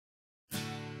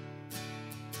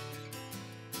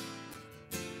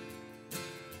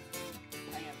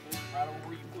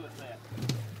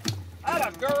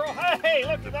a girl. Hey,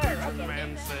 look at there. That's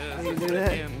Man says you it's do the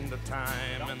that? end of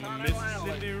time, and the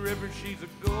Mississippi River, she's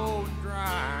a going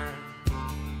dry.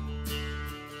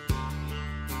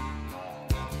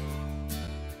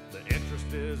 The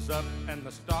interest is up and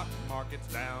the stock market's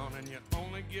down, and you're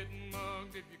only getting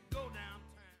mugged if you go downtown.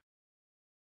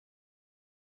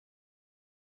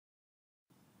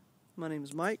 My name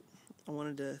is Mike. I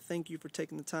wanted to thank you for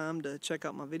taking the time to check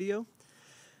out my video.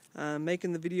 I'm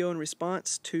making the video in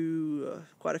response to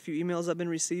quite a few emails I've been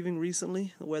receiving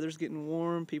recently. The weather's getting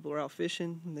warm, people are out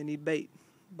fishing, and they need bait.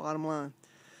 Bottom line.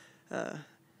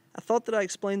 I thought that I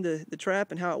explained the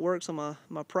trap and how it works on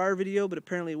my prior video, but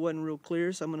apparently it wasn't real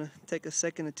clear, so I'm going to take a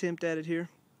second attempt at it here.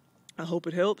 I hope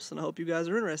it helps, and I hope you guys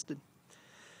are interested.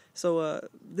 So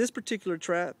this particular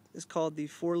trap is called the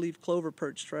Four Leaf Clover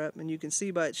perch trap, and you can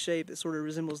see by its shape it sort of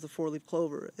resembles the four leaf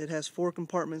clover. It has 4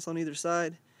 compartments on either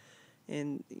side,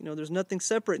 and you know there's nothing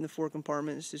separating the 4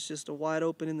 compartments. It's just a wide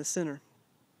open in the center.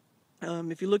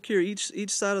 If you look here, each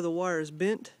side of the wire is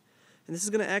bent, and this is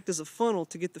going to act as a funnel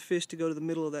to get the fish to go to the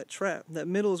middle of that trap. That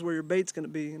middle is where your bait's going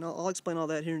to be, and I'll explain all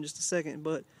that here in just a second.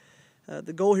 But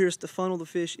the goal here is to funnel the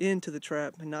fish into the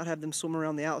trap and not have them swim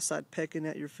around the outside pecking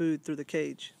at your food through the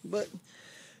cage. But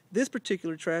this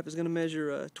particular trap is going to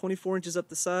measure 24 inches up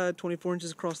the side, 24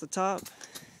 inches across the top,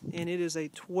 and it is a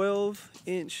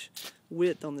 12-inch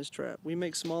width on this trap. We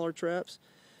make smaller traps.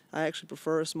 I actually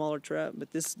prefer a smaller trap,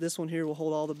 but this one here will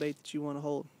hold all the bait that you want to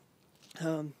hold.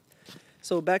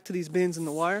 So back to these bends in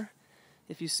the wire.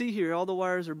 If you see here, all the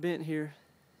wires are bent here,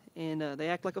 and they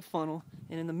act like a funnel,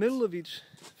 and in the middle of each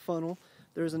funnel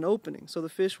there's an opening, so the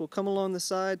fish will come along the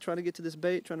side, try to get to this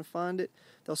bait, trying to find it.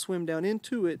 They'll swim down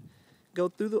into it, go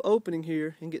through the opening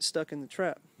here, and get stuck in the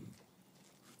trap.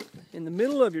 In the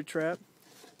middle of your trap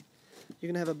you're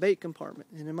going to have a bait compartment,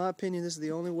 and in my opinion this is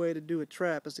the only way to do a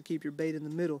trap, is to keep your bait in the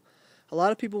middle. A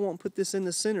lot of people won't put this in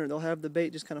the center. They'll have the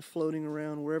bait just kind of floating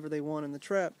around wherever they want in the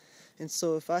trap. And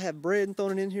so if I have bread and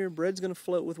thrown it in here, bread's going to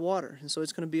float with water. And so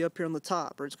it's going to be up here on the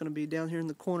top, or it's going to be down here in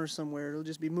the corner somewhere. It'll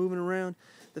just be moving around.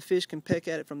 The fish can peck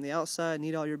at it from the outside and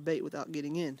eat all your bait without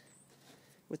getting in.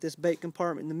 With this bait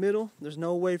compartment in the middle, there's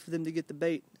no way for them to get the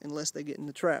bait unless they get in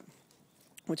the trap,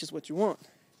 which is what you want.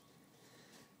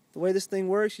 The way this thing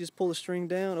works, you just pull the string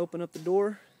down, open up the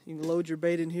door. You can load your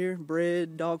bait in here,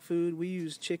 bread, dog food. We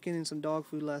used chicken and some dog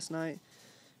food last night.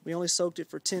 We only soaked it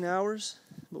for 10 hours,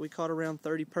 but we caught around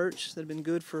 30 perch that have been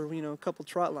good for, you know, a couple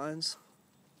trot lines.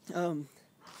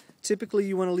 Typically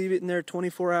you want to leave it in there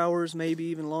 24 hours, maybe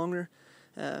even longer.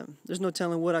 There's no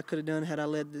telling what I could have done had I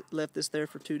left this there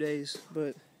for 2 days.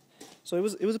 But so it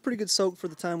was a pretty good soak for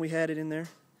the time we had it in there.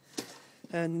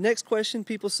 And next question,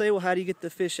 people say, well, how do you get the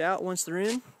fish out once they're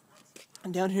in?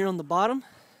 And down here on the bottom,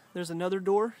 there's another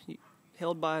door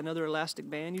held by another elastic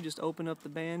band. You just open up the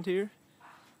band here.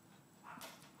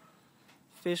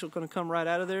 Fish are going to come right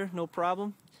out of there, no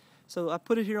problem. So I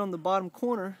put it here on the bottom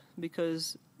corner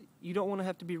because you don't want to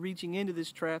have to be reaching into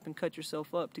this trap and cut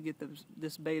yourself up to get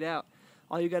this bait out.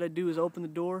 All you got to do is open the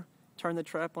door, turn the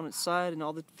trap on its side, and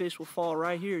all the fish will fall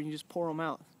right here, and you just pour them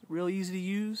out. Real easy to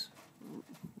use,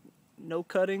 no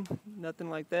cutting, nothing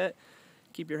like that.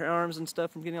 Keep your arms and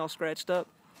stuff from getting all scratched up.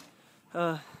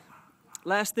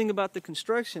 Last thing about the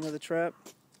construction of the trap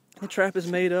is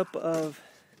made up of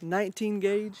 19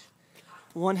 gauge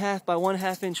 1/2 by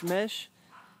 1/2 inch mesh.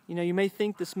 You know, you may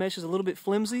think this mesh is a little bit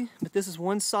flimsy, but this is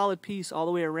one solid piece all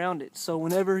the way around it. So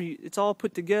whenever it's all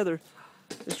put together,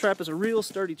 this trap is a real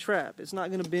sturdy trap. It's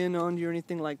not going to bend on you or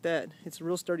anything like that. It's a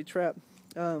real sturdy trap.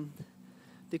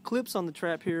 The clips on the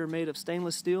trap here are made of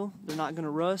stainless steel. They're not going to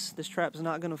rust. This trap is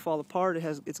not going to fall apart.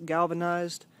 It's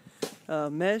galvanized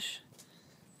mesh.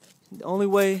 The only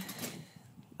way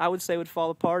I would say it would fall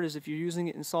apart is if you're using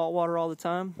it in salt water all the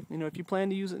time. You know, if you plan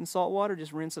to use it in salt water,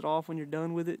 just rinse it off when you're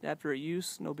done with it after a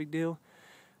use. No big deal.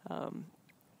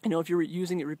 You know, if you're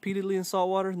using it repeatedly in salt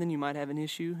water, then you might have an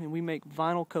issue. And we make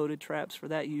vinyl coated traps for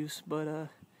that use. But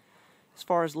as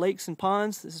far as lakes and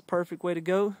ponds, this is a perfect way to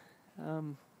go. I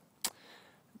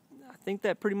think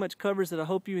that pretty much covers it. I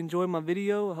hope you enjoyed my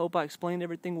video. I hope I explained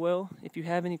everything well. If you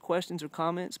have any questions or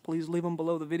comments, please leave them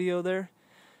below the video there.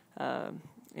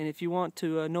 And if you want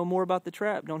to know more about the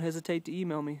trap, don't hesitate to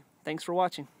email me. Thanks for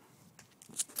watching.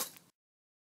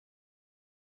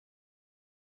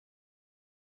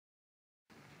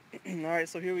 Alright,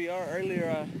 so here we are.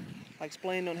 Earlier I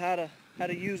explained on how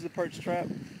to use the perch trap,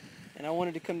 and I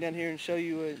wanted to come down here and show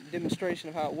you a demonstration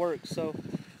of how it works. So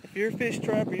if your fish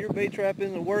trap or your bait trap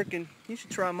isn't working, you should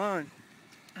try mine.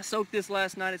 I soaked this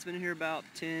last night. It's been in here about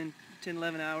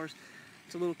 11 hours.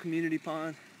 It's a little community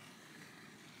pond.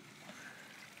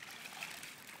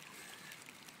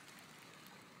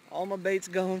 All my bait's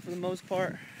gone for the most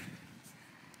part.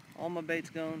 All my bait's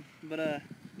gone. But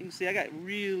you can see I got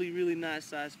really nice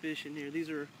sized fish in here. These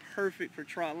are perfect for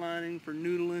trot lining, for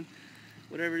noodling,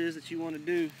 whatever it is that you want to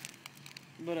do.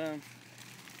 But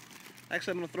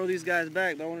actually I'm going to throw these guys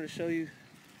back, but I wanted to show you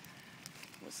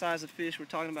what size of fish we're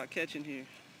talking about catching here.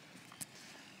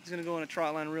 It's going to go in a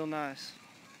trot line real nice.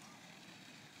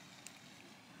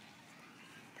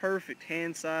 Perfect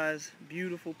hand size,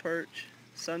 beautiful perch,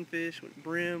 sunfish,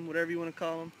 brim, whatever you want to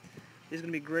call them. These are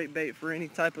going to be great bait for any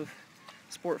type of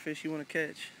sport fish you want to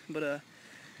catch. But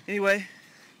anyway,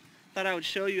 thought I would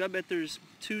show you. I bet there's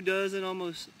 2 dozen,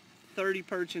 almost 30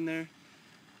 perch in there.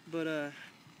 But if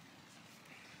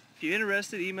you're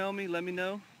interested, email me, let me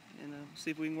know, and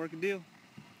see if we can work a deal.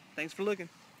 Thanks for looking.